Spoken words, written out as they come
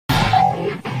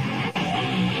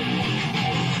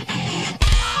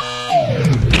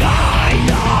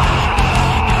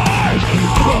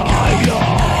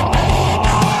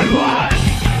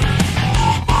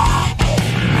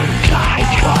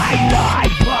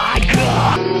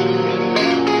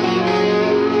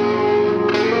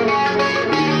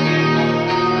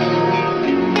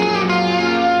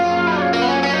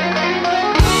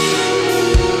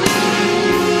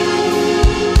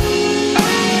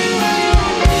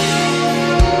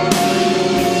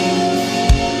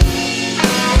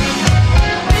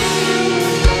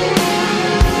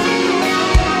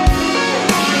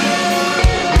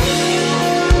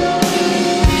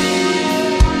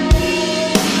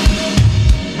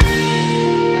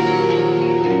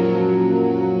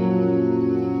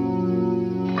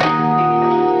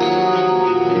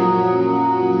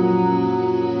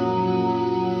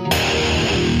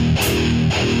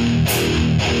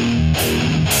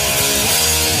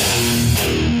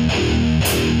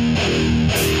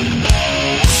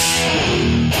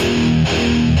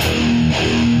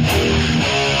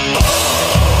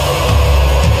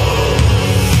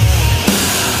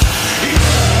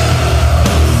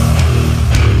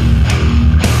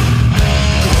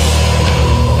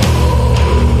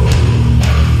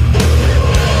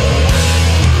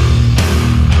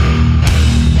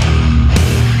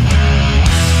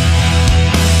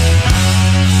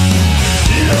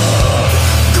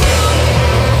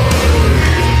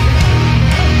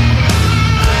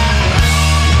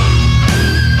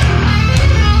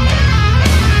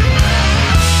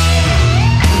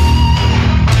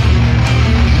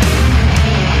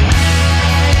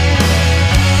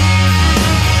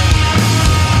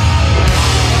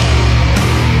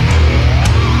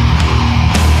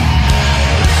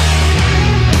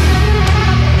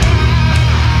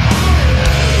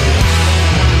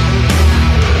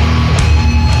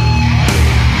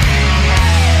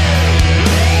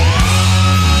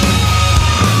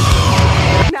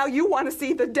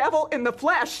the devil in the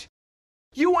flesh.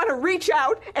 You want to reach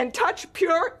out and touch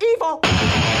pure evil.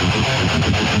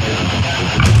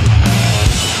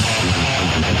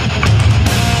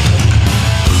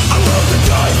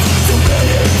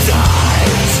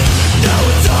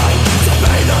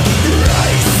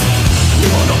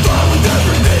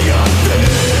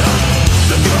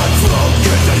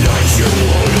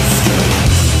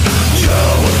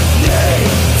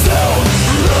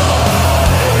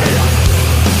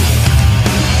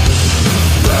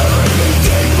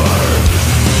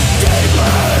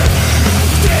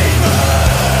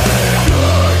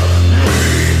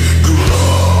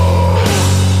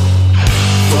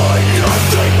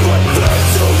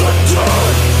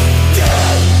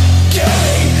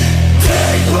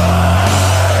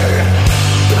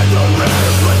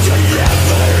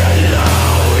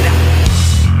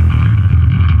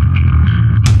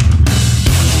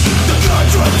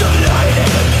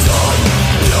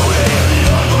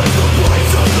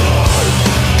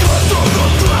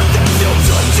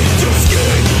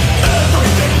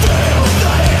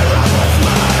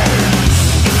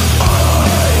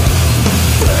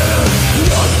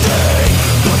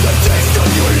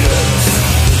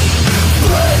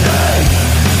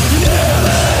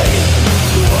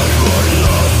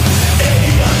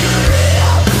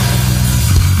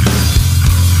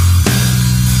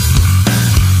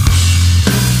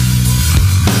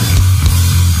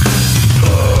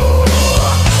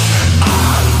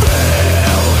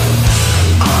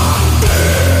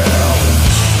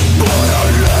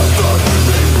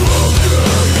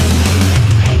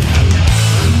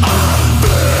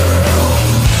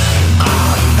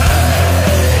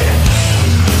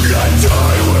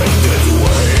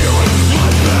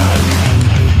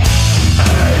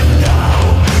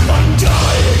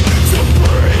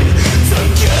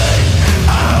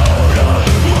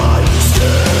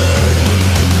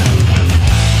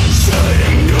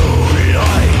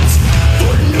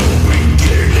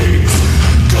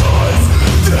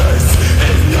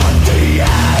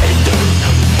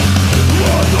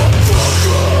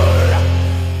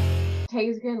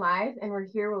 Taysgreenlife, and we're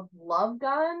here with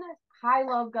LoveGun. Hi,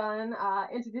 LoveGun.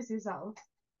 Introduce yourself.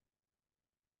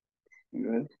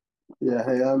 Good. Yeah,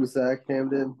 hey, I'm Zach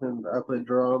Camden, and I play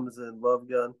drums in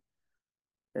LoveGun,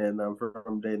 and I'm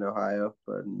from Dayton, Ohio,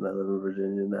 but I live in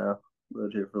Virginia now.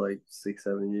 Lived here for like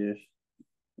 6-7 years.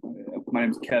 My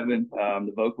name's Kevin. I'm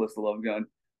the vocalist of LoveGun.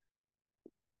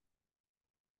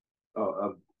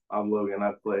 Oh, I'm Logan.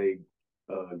 I play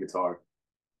guitar.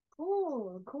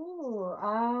 Cool.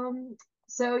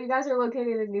 So you guys are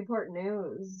located in Newport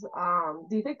News.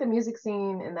 Do you think the music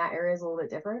scene in that area is a little bit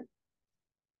different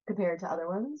compared to other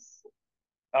ones?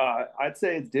 I'd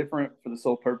say it's different for the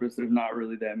sole purpose there's not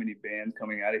really that many bands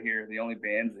coming out of here. The only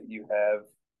bands that you have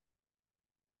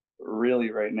really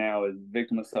right now is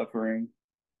Victim of Suffering.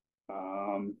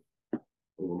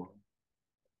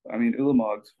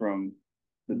 Ulamog's from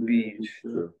the beach.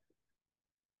 Sure.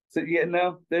 So yeah,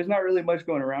 no, there's not really much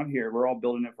going around here. We're all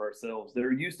building it for ourselves.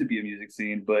 There used to be a music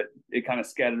scene, but it kind of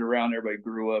scattered around. Everybody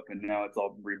grew up, and now it's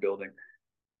all rebuilding.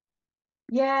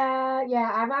 Yeah.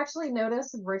 I've actually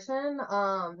noticed Richmond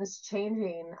is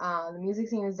changing. The music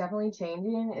scene is definitely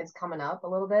changing. It's coming up a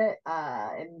little bit.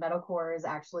 And metalcore is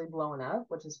actually blowing up,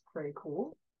 which is pretty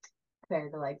cool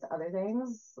compared to like the other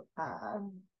things.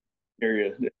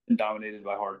 Area been dominated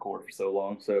by hardcore for so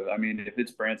long. So I mean, if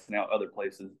it's branching out other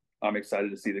places, I'm excited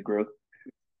to see the growth.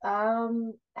 How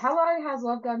long has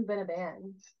LoveGun been a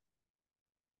band?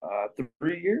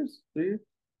 3 years. 3 years.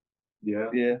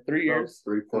 Yeah, 3 years.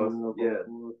 3 plus. Yeah,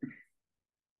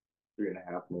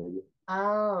 3.5 maybe.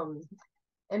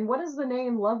 And what does the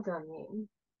name LoveGun mean?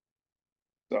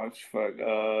 Gosh, fuck.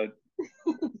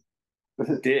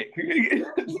 Dick.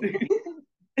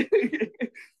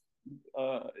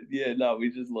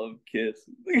 We just love Kiss.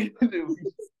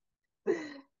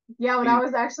 Yeah, when I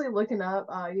was actually looking up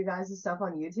you guys' stuff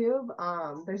on YouTube,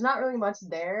 there's not really much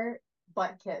there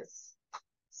but Kiss.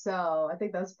 So I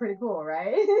think that's pretty cool,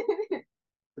 right?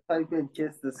 Type in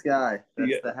Kiss the Sky.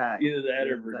 That's the hack. Either that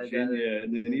or Virginia.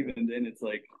 And then even then it's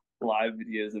like live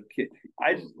videos of Kiss.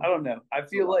 I don't know. I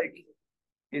feel like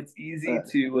it's easy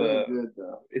it's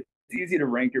easy to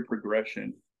rank your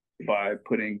progression by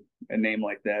putting a name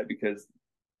like that, because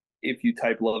if you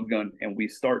type LoveGun and we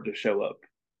start to show up,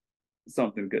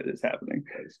 something good is happening.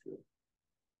 That is true.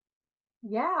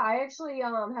 Yeah, I actually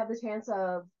had the chance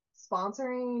of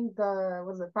sponsoring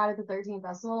the Friday the 13th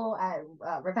festival at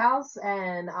Rip House,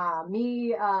 and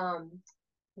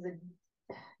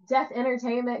Death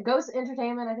Entertainment, Ghost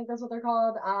Entertainment, I think that's what they're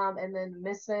called, and then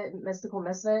Mystical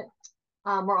Misfit,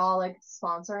 we're all like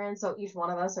sponsoring, so each one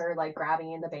of us are like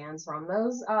grabbing the bands from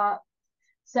those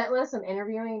set list and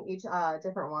interviewing each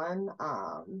different one.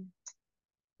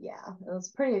 Yeah, it was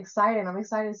pretty exciting. I'm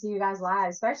excited to see you guys live,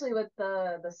 especially with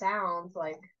the sounds.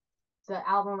 Like the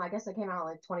album, I guess it came out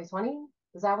like 2020.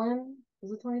 Is that when?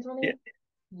 Was it 2020?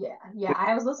 Yeah. Yeah.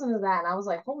 I was listening to that and I was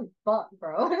like, holy fuck,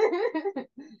 bro.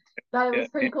 Thought it was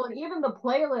pretty cool. And even the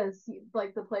playlist,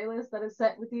 like the playlist that is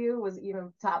set with you was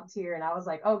even top tier. And I was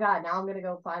like, oh God, now I'm gonna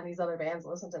go find these other bands,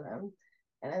 listen to them.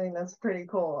 And I think that's pretty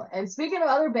cool. And speaking of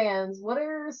other bands, what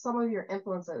are some of your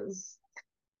influences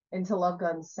into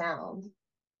LoveGun's sound?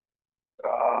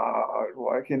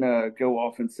 Well, I can go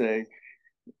off and say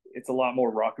it's a lot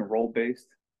more rock and roll based.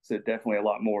 So definitely a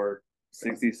lot more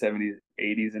 60s, 70s,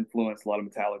 80s influence. A lot of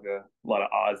Metallica, a lot of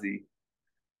Ozzy,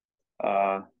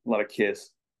 a lot of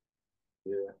Kiss.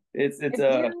 Yeah, It's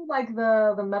very like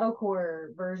the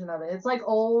metalcore version of it. It's like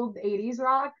old 80s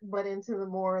rock, but into the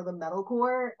more the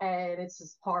metalcore, and it's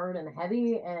just hard and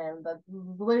heavy, and that's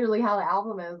literally how the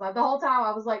album is. Like the whole time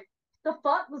I was like, the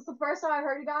fuck? This is the first time I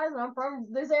heard you guys, and I'm from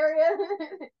this area.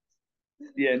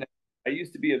 Yeah, no, I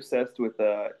used to be obsessed with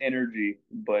energy,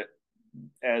 but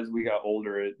as we got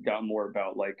older, it got more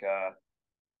about like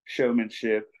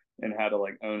showmanship and how to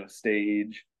like own a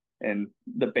stage. And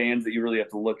the bands that you really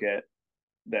have to look at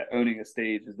that owning a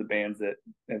stage is the bands that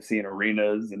have seen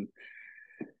arenas and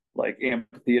like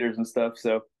amphitheaters and stuff.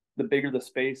 So the bigger the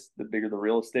space, the bigger the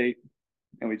real estate,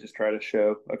 and we just try to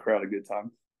show a crowd a good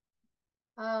time.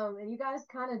 And you guys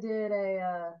kind of did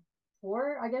a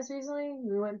tour, I guess, recently.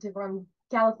 We went to from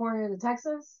California to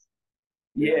Texas.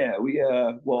 Yeah, we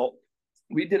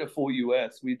did a full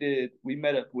US. We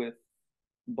met up with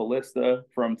Ballista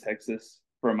from Texas,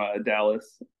 from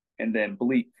Dallas, and then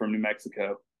Bleak from New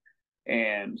Mexico.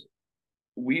 And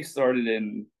we started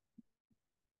in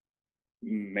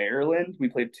Maryland. We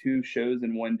played 2 shows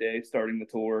in one day, starting the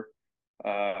tour.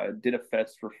 Did a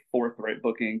fest for Forthright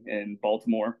Booking in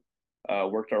Baltimore.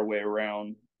 Worked our way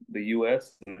around the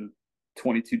U.S. and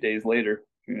 22 days later,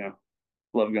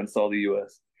 LoveGun saw the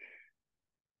U.S.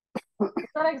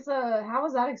 How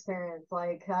was that experience?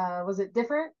 Like, was it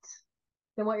different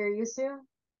than what you're used to?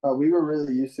 We were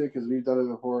really used to it because we've done it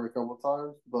before a couple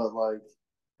times, but like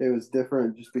it was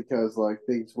different just because like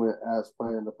things went as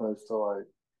planned opposed to like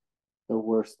the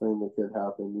worst thing that could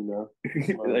happen,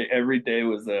 Like every day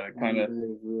was kind of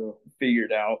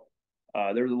figured out.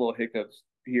 There was a little hiccups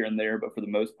here and there, but for the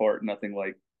most part, nothing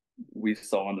like we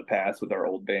saw in the past with our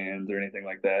old bands or anything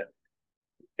like that.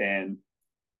 And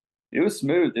it was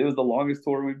smooth. It was the longest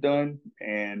tour we've done,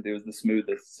 and it was the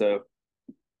smoothest. So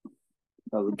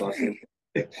that was a blessing.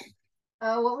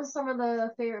 What was some of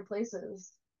the favorite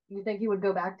places you think you would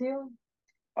go back to?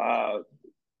 I'll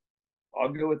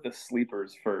go with the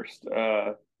sleepers first.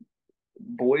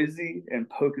 Boise and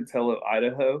Pocatello,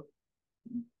 Idaho.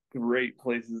 Great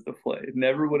places to play.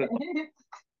 Never would have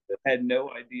had no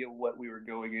idea what we were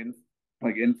going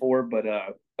in for, but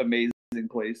amazing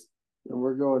place. And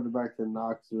we're going back to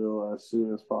Knoxville as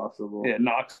soon as possible. Yeah,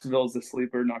 Knoxville's a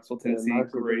sleeper. Knoxville, Tennessee,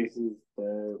 Knoxville, great.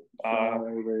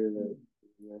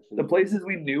 The places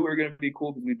we knew were going to be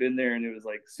cool because we've been there and it was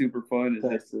like super fun. Is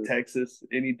just Texas.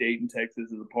 Any date in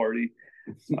Texas is a party.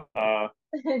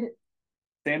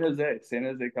 San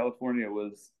Jose, California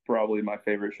was probably my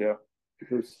favorite show.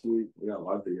 It was sweet. We got a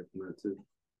lot of video from that too.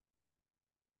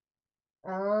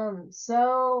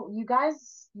 So you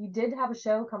did have a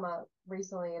show come up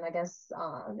recently, and I guess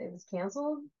it was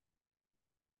canceled.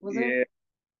 Was it?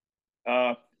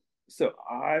 So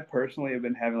I personally have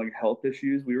been having like health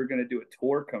issues. We were going to do a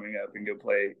tour coming up and go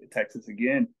play Texas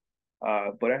again,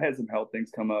 but I had some health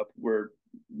things come up where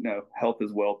health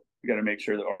as well. We got to make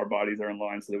sure that our bodies are in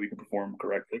line so that we can perform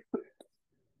correctly.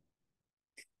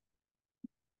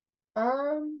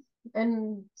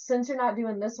 And since you're not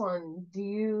doing this one, do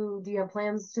you have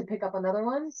plans to pick up another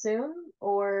one soon,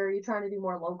 or are you trying to do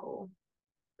more local?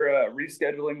 We're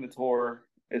rescheduling the tour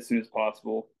as soon as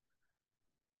possible.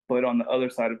 But on the other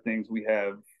side of things, we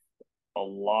have a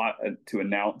lot to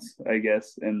announce, I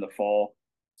guess, in the fall.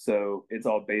 So it's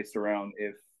all based around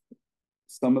if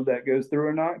some of that goes through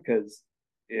or not, because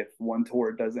if one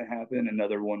tour doesn't happen,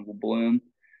 another one will bloom.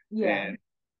 Yeah. And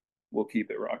we'll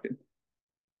keep it rocking.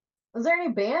 Was there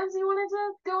any bands you wanted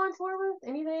to go on tour with?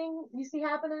 Anything you see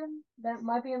happening that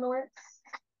might be in the works?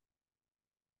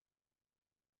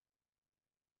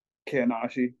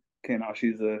 Kanashi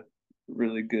is a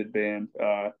really good band.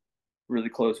 Really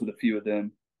close with a few of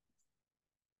them.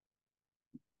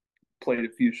 Played a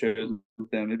few shows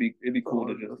with them. It'd be cool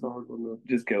to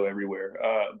just go everywhere.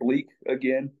 Bleak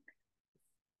again.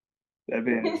 That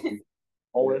band is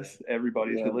flawless.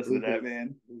 Everybody should listen to that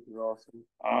band. Bleak is awesome.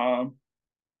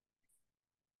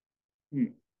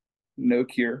 No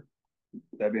Cure.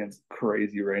 That band's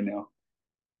crazy right now.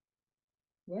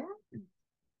 Yeah.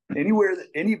 Anywhere that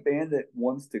any band that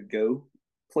wants to go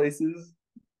places,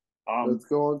 let's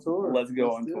go on tour. Let's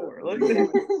go on tour.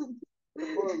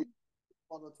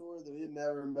 On a tour that we had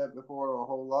never met before our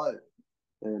whole life,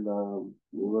 and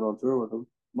we went on tour with them.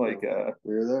 Like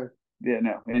we were there. Yeah,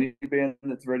 no. Any band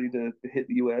that's ready to hit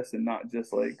the U.S. and not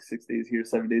just like 6 days here,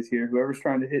 7 days here. Whoever's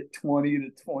trying to hit 20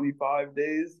 to 25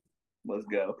 days, let's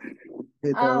go.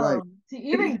 Hit that right. To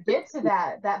even get to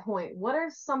that point, what are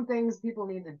some things people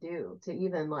need to do to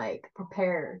even like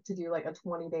prepare to do like a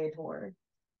 20-day tour?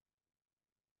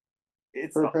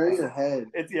 It's prepare your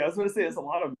head. I was gonna say it's a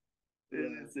lot of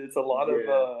it's a lot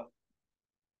of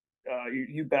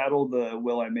you battle the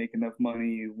will I make enough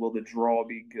money, will the draw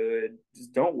be good,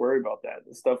 just don't worry about that.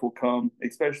 The stuff will come,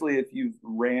 especially if you've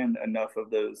ran enough of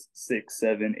those 6,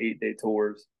 7, 8 day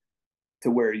tours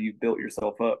to where you built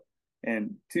yourself up.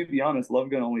 And to be honest,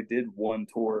 LoveGun only did one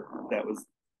tour that was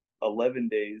 11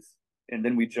 days, and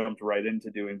then we jumped right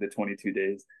into doing the 22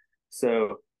 days.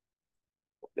 So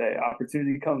the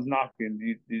opportunity comes knocking,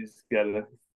 you just gotta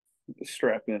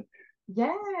strap in.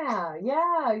 Yeah,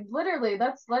 literally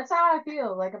that's how I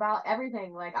feel like about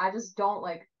everything. Like I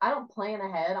don't plan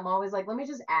ahead. I'm always like, let me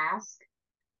just ask.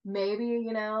 Maybe,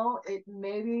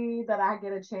 maybe that I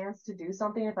get a chance to do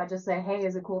something if I just say, hey,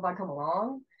 is it cool if I come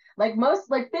along? Like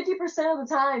 50% of the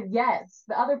time, yes.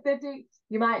 The other 50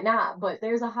 you might not, but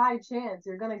there's a high chance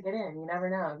you're gonna get in. You never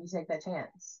know if you take that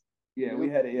chance. Yeah, we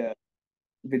had a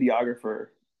videographer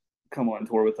come on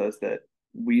tour with us that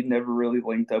we never really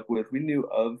linked up with. We knew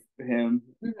of him.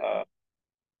 Mm-hmm.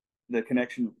 The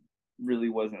connection really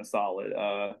wasn't solid.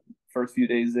 First few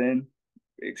days in,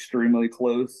 extremely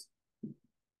close.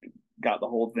 Got the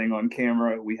whole thing on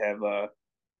camera. We have a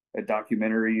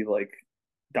documentary, like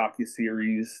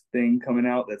docu-series thing coming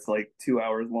out that's like 2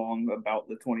 hours long about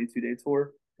the 22-day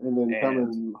tour. And then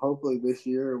coming, hopefully this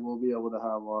year, we'll be able to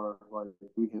have our, like,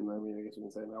 we can, I guess we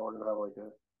can say now we're going to have like a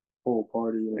whole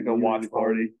party. Like a watch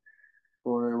party.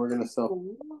 Or we're going to sell.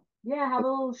 Yeah, have a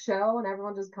little show and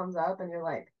everyone just comes up and you're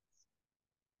like.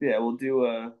 Yeah, we'll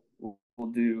do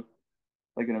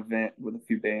like an event with a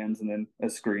few bands and then a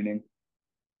screening.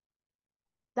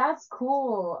 That's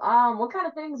cool. What kind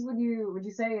of things would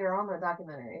you say are on the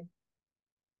documentary?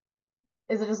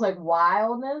 Is it just like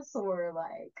wildness or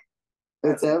like?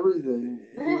 It's everything.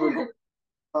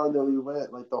 That we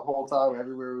went, like the whole time,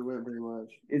 everywhere we went, pretty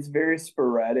much. It's very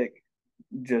sporadic,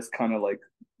 just kind of like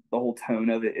the whole tone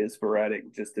of it is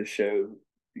sporadic, just to show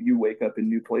you wake up in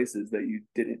new places that you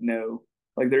didn't know.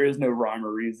 Like there is no rhyme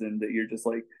or reason that you're just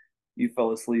like you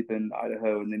fell asleep in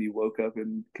Idaho and then you woke up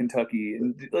in Kentucky,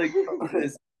 and like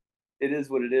it is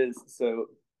what it is. So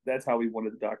that's how we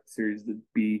wanted the docuseries to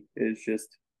be. Is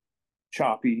just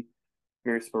choppy,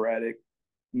 very sporadic,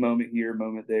 moment here,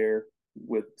 moment there,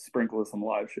 with sprinkle of some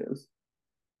live shows.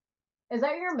 Is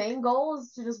that your main goal,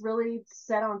 is to just really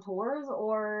set on tours,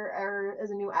 or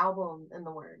is a new album in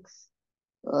the works?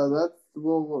 That's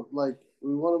like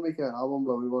we want to make an album,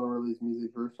 but we want to release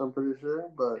music first. I'm pretty sure,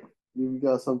 but you've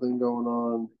got something going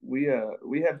on. We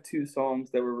have 2 songs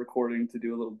that we're recording to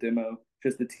do a little demo,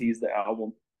 just to tease the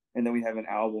album, and then we have an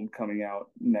album coming out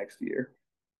next year,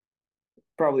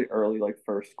 probably early like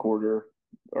first quarter,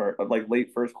 or like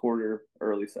late first quarter,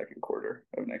 early second quarter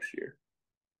of next year.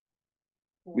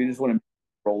 We just want to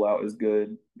roll out as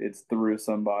good. It's through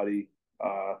somebody,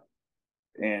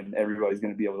 and everybody's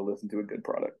going to be able to listen to a good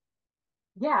product.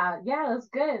 Yeah, that's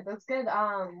good. That's good.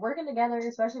 Working together,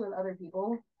 especially with other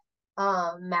people,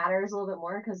 matters a little bit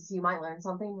more, because you might learn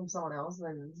something from someone else,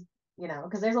 and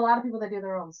because there's a lot of people that do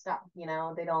their own stuff. They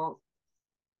don't.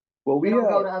 Well, they don't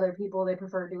go to other people. They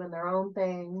prefer doing their own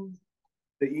thing.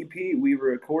 The EP we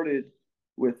recorded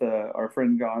with our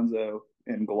friend Gonzo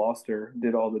in Gloucester,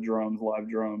 did all the drums, live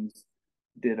drums,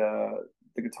 did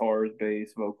the guitars,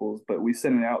 bass, vocals, but we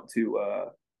sent it out to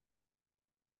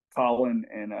Colin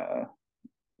and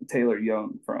Taylor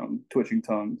Young from Twitching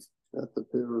Tongues at the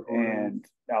pit and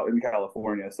out in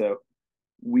California. So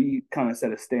we kind of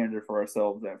set a standard for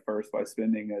ourselves at first by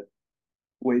spending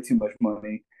way too much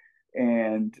money,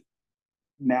 and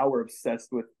now we're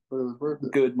obsessed with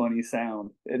good money sound,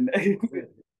 and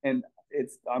and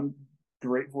I'm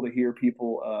grateful to hear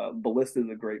people. Ballista's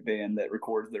a great band that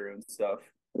records their own stuff.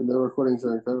 And their recordings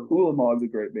are incredible. Ulamog's a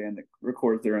great band that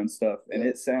records their own stuff, and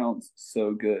it sounds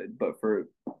so good. But for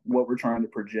what we're trying to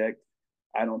project,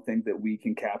 I don't think that we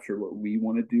can capture what we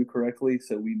want to do correctly.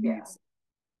 So we need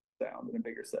sound and a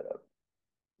bigger setup.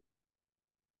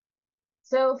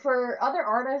 So for other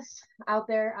artists out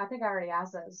there, I think I already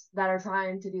asked this, that are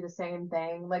trying to do the same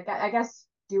thing. Like, I guess,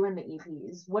 doing the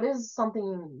EPs, what is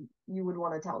something you would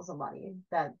want to tell somebody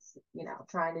that's, you know,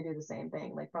 trying to do the same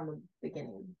thing, like from the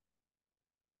beginning?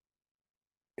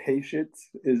 Patience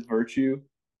is virtue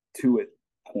to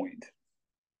a point.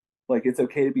 Like, it's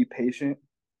okay to be patient,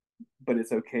 but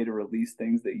it's okay to release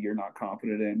things that you're not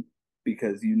confident in,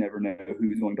 because you never know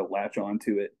who's going to latch on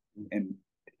to it and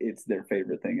it's their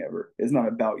favorite thing ever. It's not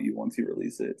about you once you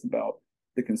release it. It's about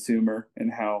the consumer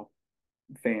and how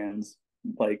fans,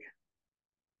 like,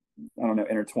 I don't know,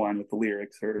 intertwine with the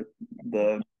lyrics or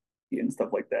the and stuff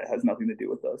like that. It has nothing to do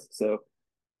with us. So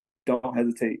don't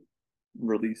hesitate.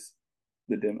 Release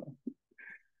the demo.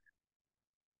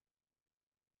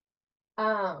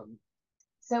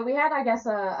 So we had, I guess,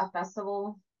 a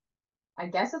festival. I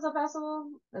guess it's a festival.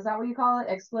 Is that what you call it?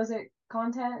 Explicit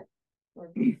content?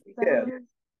 Yeah,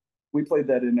 we played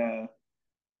that in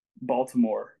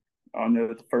Baltimore on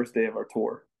the first day of our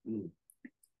tour.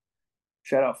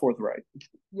 Shout out Forthright.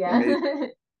 Yeah.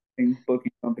 Amazing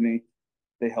booking company.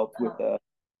 They helped with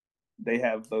they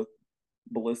have both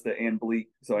Ballista and Bleak,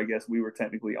 so I guess we were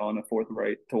technically on a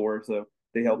Forthright tour, so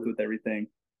they helped with everything.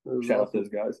 Shout out those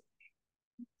guys.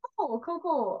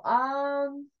 Cool.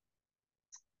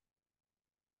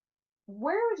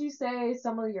 Where would you say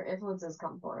some of your influences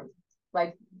come from?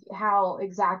 Like, how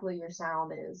exactly your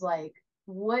sound is? Like,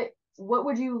 what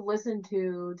would you listen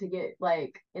to get,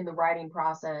 like, in the writing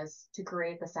process to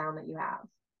create the sound that you have?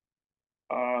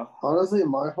 Honestly,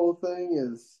 my whole thing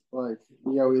is like,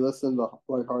 yeah, we listen to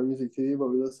like hard music too, but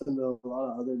we listen to a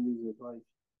lot of other music. Like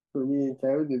for me and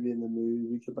Kevin to be in the mood,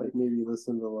 we could like maybe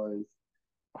listen to like,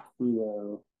 you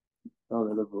know, I don't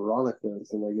know, the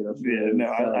Veronicas and like get up. Yeah, no,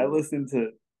 I listen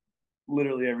to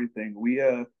literally everything.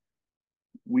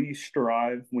 We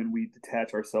strive when we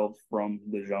detach ourselves from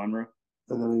the genre,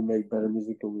 and then we make better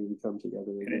music when we come together.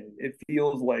 And it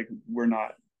feels like we're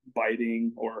not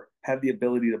biting or have the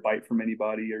ability to bite from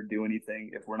anybody or do anything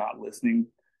if we're not listening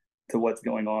to what's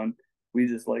going on. We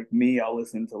just, like me, I'll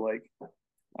listen to like, I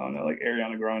don't know, like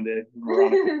Ariana Grande,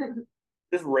 Veronica,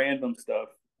 just random stuff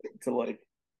to like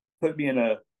put me in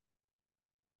a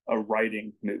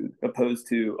writing mood, opposed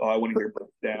to, oh, I want to hear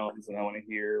breakdowns and I want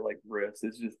to hear like riffs.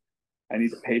 It's just, I need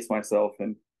to pace myself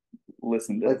and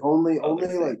listen to like only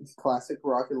things. Like classic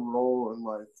rock and roll and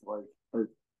like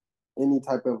any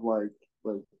type of like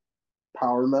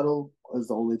power metal is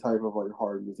the only type of like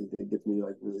hard music that gets me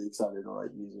like really excited to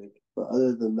write music. But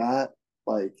other than that,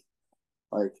 like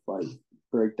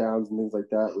breakdowns and things like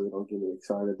that really don't get me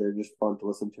excited. They're just fun to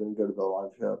listen to and go to the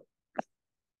live show.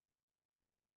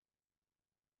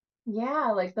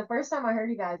 Yeah, like the first time I heard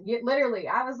you guys, literally,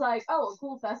 I was like, oh, a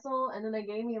cool festival. And then they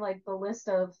gave me like the list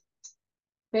of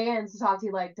bands to talk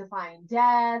to, like Defying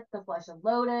Death, The Flesh of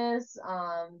Lotus,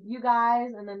 you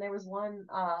guys. And then there was one,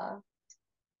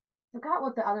 forgot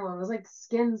what the other one was, like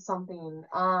Skin something.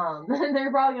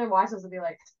 They're probably gonna watch this and be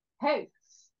like, hey.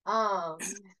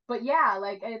 But yeah,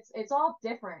 like it's all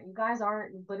different. You guys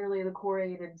aren't literally the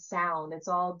curated sound. It's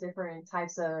all different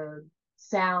types of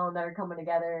sound that are coming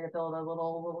together to build a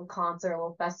little concert, a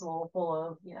little festival full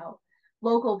of, you know,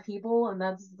 local people, and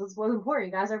that's what's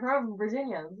important. You guys are from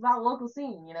Virginia. It's about local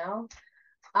scene, you know.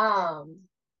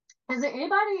 Is there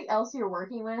anybody else you're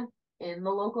working with in the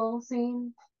local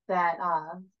scene that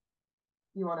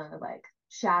you want to like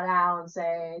shout out and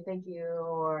say thank you,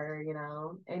 or, you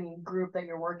know, any group that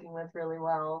you're working with really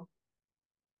well?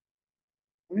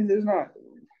 I mean,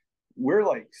 we're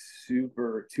like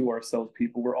super to ourselves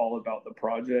people. We're all about the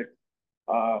project.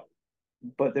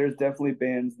 But there's definitely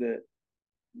bands that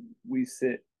we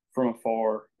sit from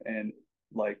afar and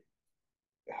like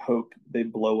hope they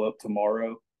blow up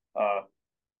tomorrow.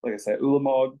 Like I said,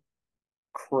 Ulamog,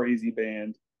 crazy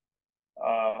band.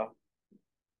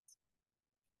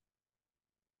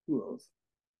 Who else?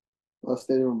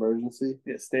 State of Emergency.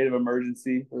 Yeah, State of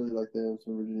Emergency. I really like them.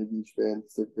 Some Virginia Beach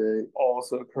bands. They're great.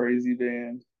 Also a crazy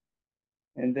band.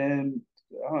 And then,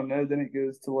 I don't know, then it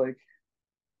goes to like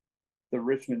the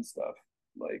Richmond stuff.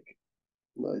 Like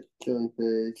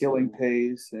Killing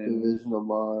Pace and Division of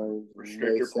Minds,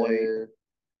 Restrictor Plate.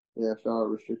 Yeah, shout out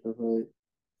Restrictor Plate.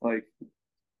 Like,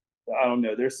 I don't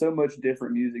know. There's so much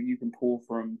different music you can pull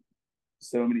from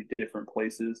so many different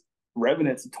places.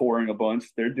 Revenant's touring a bunch.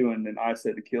 They're doing an I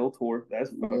Said to Kill tour. That's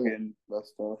fucking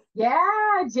that's tough.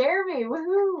 Yeah, Jeremy,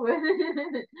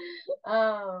 woohoo!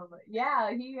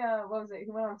 Yeah, he what was it?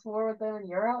 He went on tour with them in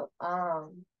Europe.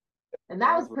 And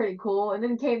that was pretty cool. And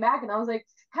then came back, and I was like,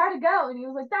 "How'd it go?" And he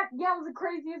was like, "That yeah, it was the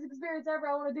craziest experience ever.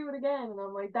 I want to do it again." And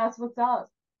I'm like, "That's what's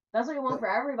up. That's what you want for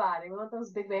everybody. We want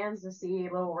those big bands to see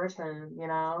Little Richmond, you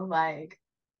know, like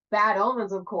Bad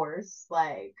Omens, of course,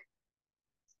 like."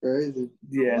 Crazy.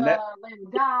 Yeah, and Lamb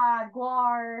of God,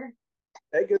 Guar.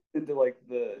 that goes into like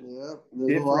the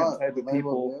different type of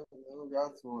people.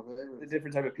 The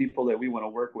different type of people that we want to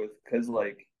work with, because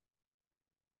like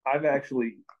I've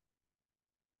actually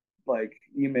like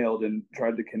emailed and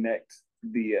tried to connect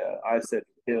the I Said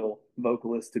Hill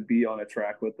vocalist to be on a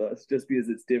track with us just because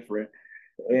it's different.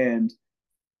 And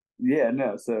yeah,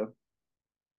 no, so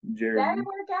Jeremy. That didn't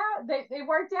work out. They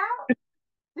worked out.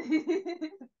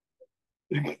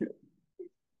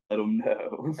 I don't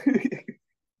know.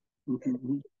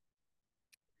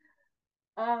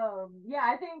 Yeah,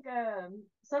 I think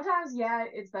sometimes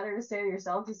it's better to stay to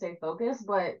yourself to stay focused,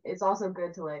 but it's also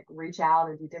good to like reach out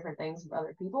and do different things with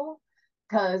other people.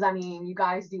 Cause I mean, you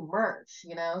guys do merch,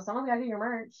 you know, someone's gotta do your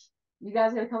merch. You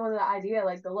guys gotta come up with an idea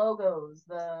like the logos,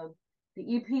 the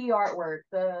EP artwork,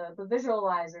 the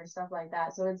visualizer, stuff like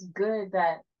that. So it's good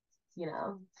that, you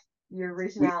know, you're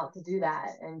reaching out to do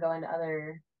that and going to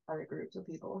other groups of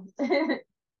people.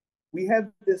 We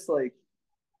have this like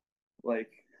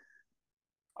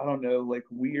I don't know, like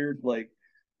weird like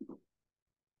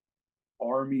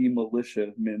army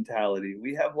militia mentality.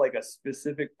 We have like a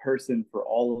specific person for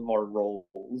all of our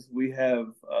roles. We have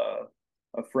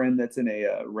a friend that's in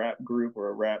a rap group or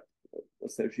a rap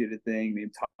associated thing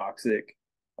named Toxic.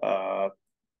 The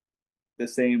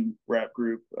same rap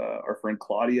group, our friend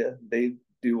Claudia, they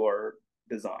do our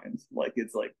designs. Like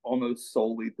it's like almost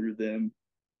solely through them.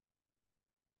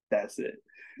 That's it.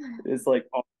 It's like,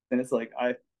 and it's like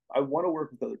I want to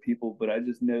work with other people, but I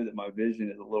just know that my vision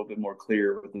is a little bit more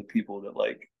clear with the people that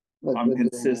like I'm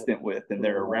consistent with and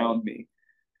they're around me.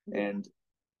 And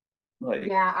like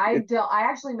yeah, I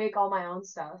actually make all my own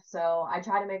stuff. So I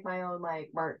try to make my own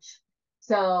like merch.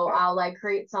 So I'll like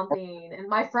create something and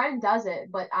my friend does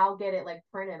it, but I'll get it like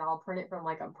printed. I'll print it from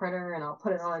like a printer and I'll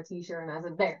put it on a t-shirt and I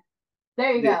said,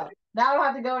 there you go. Now I don't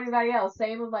have to go to anybody else.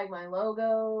 Same with like my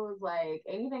logos, like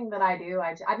anything that I do.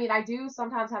 I mean, I do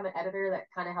sometimes have an editor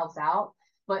that kind of helps out,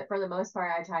 but for the most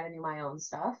part, I try to do my own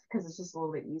stuff because it's just a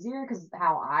little bit easier because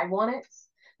how I want it,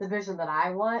 the vision that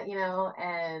I want, you know,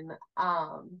 and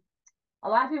a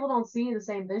lot of people don't see the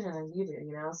same vision as you do,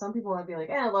 you know. Some people would be like,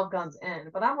 LoveGun's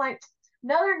in, but I'm like,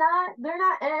 no, they're not. They're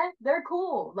not in. They're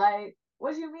cool. Like,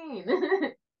 what do you mean?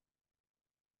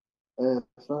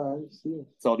 It's all right.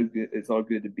 It's all good. It's all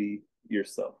good to be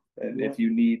yourself. And if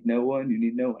you need no one, you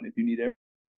need no one. If you need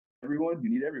everyone,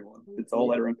 you need everyone. It's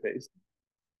all at our own pace.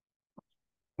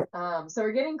 So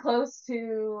we're getting close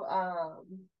to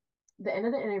the end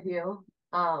of the interview.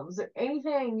 Is there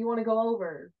anything you want to go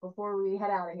over before we head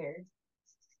out of here?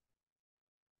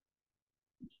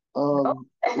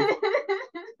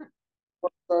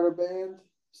 Start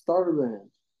a band.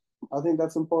 I think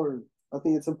that's important. I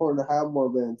think it's important to have more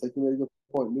bands. Like you made a good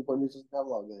point. Newport News doesn't have a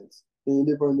lot of bands.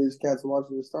 Newport News cats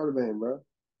watching to start a band, bro.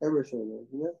 Everybody should, man.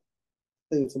 You know?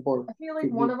 I think it's important. I feel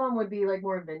like one of them would be like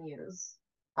more venues.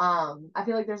 I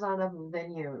feel like there's not enough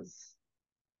venues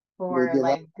for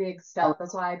like big stuff.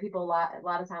 That's why people a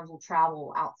lot of times will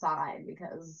travel outside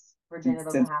because Virginia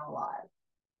doesn't have a lot.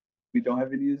 We don't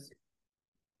have venues.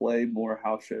 Play more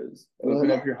house shows.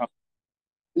 Open up your house.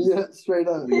 Yeah, straight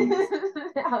up.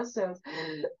 House shows.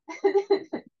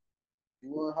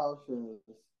 More house shows.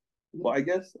 Well, I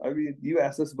guess you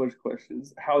asked us a bunch of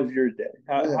questions. How's your day?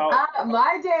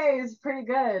 My day is pretty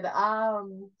good. I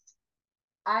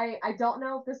don't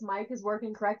know if this mic is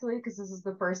working correctly because this is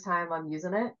the first time I'm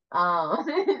using it.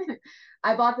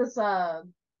 I bought this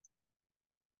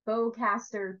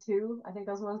Bowcaster 2, I think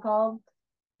that's what it's called.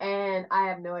 And I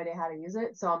have no idea how to use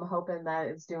it, so I'm hoping that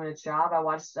it's doing its job. I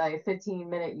watched a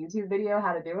 15-minute YouTube video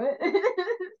how to do it.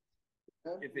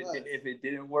 If it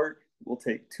didn't work, we'll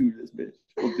take 2 to this bitch.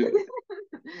 We'll do it.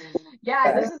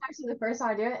 Yeah, this is actually the first time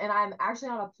I do it, and I'm actually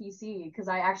on a PC because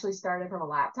I actually started from a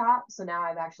laptop, so now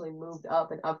I've actually moved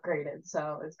up and upgraded,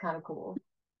 so it's kind of cool.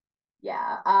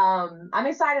 Yeah, I'm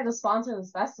excited to sponsor this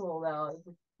festival though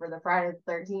for the Friday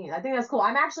the 13th. I think that's cool.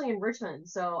 I'm actually in Richmond,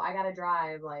 so I gotta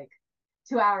drive like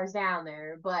 2 hours down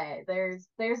there, but there's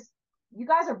you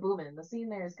guys are booming. The scene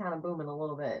there is kind of booming a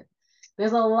little bit.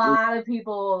 There's a lot of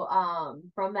people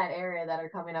from that area that are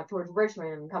coming up towards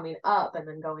Richmond, coming up and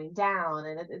then going down,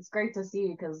 and it's great to see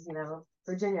because you know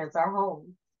Virginia, it's our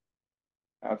home.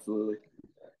 Absolutely.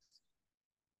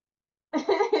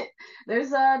 There's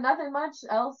nothing much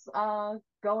else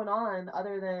going on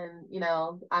other than you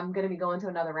know I'm gonna be going to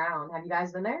another round. Have you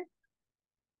guys been there?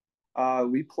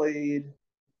 We played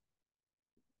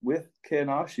with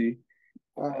Kanashi.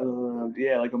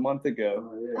 Yeah, like a month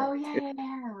ago. Oh yeah.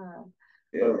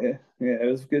 Yeah, it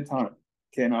was a good time.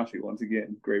 Kanashi, once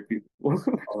again, great people.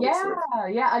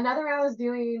 Yeah. Another round was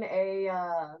doing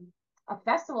a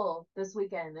festival this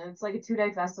weekend, and it's like a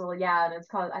 2-day festival. Yeah, and it's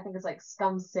called, I think it's like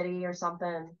Scum City or something.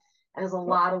 And there's a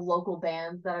lot of local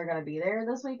bands that are gonna be there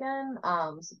this weekend.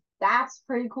 So that's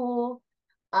pretty cool.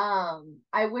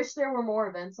 I wish there were more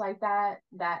events like that,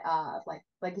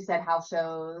 like you said, house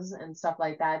shows and stuff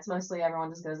like that. It's mostly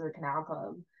everyone just goes to the Canal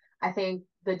Club. I think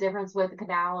the difference with the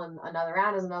Canal and Another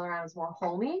Round is more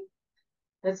homey.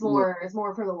 It's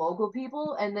more for the local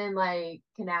people, and then like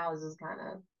Canal is just kind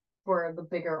of for the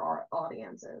bigger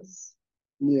audiences.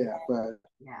 Yeah, but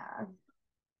Yeah.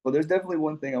 Well, there's definitely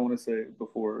one thing I want to say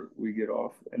before we get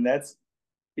off, and that's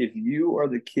if you are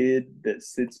the kid that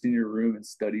sits in your room and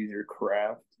studies your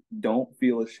craft, don't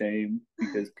feel ashamed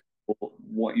because people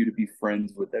want you to be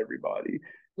friends with everybody.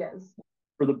 Yes.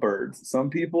 For the birds, some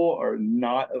people are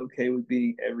not okay with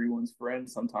being everyone's friend.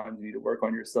 Sometimes you need to work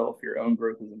on yourself. Your own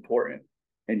growth is important,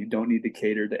 and you don't need to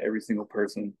cater to every single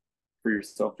person for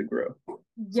yourself to grow.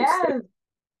 Yes.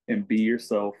 And be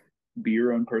yourself, be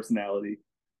your own personality.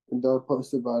 And don't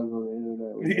post about it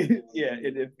on the internet. Yeah,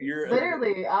 and if you're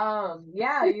literally,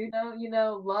 yeah, you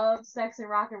know, love, sex, and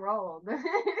rock and roll. I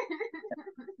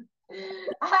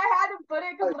had to put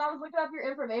it because when I was looking up your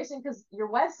information, because your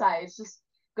website just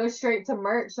goes straight to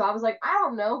merch. So I was like, I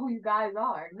don't know who you guys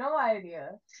are, no idea.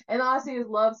 And all I see is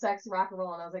love, sex, rock and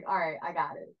roll, and I was like, all right, I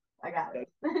got it.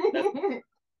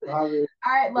 All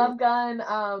right,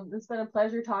 LoveGun. It's been a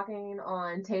pleasure talking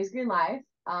on Taysgreenlife.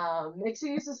 Make sure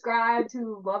you subscribe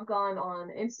to LoveGun on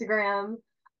Instagram,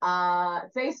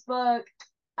 Facebook,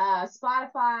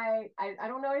 Spotify. I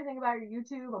don't know anything about your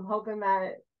YouTube. I'm hoping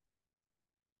that,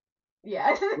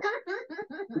 yeah.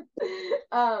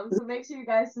 So make sure you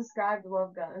guys subscribe to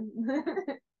LoveGun.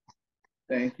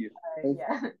 Thank you.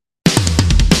 Yeah.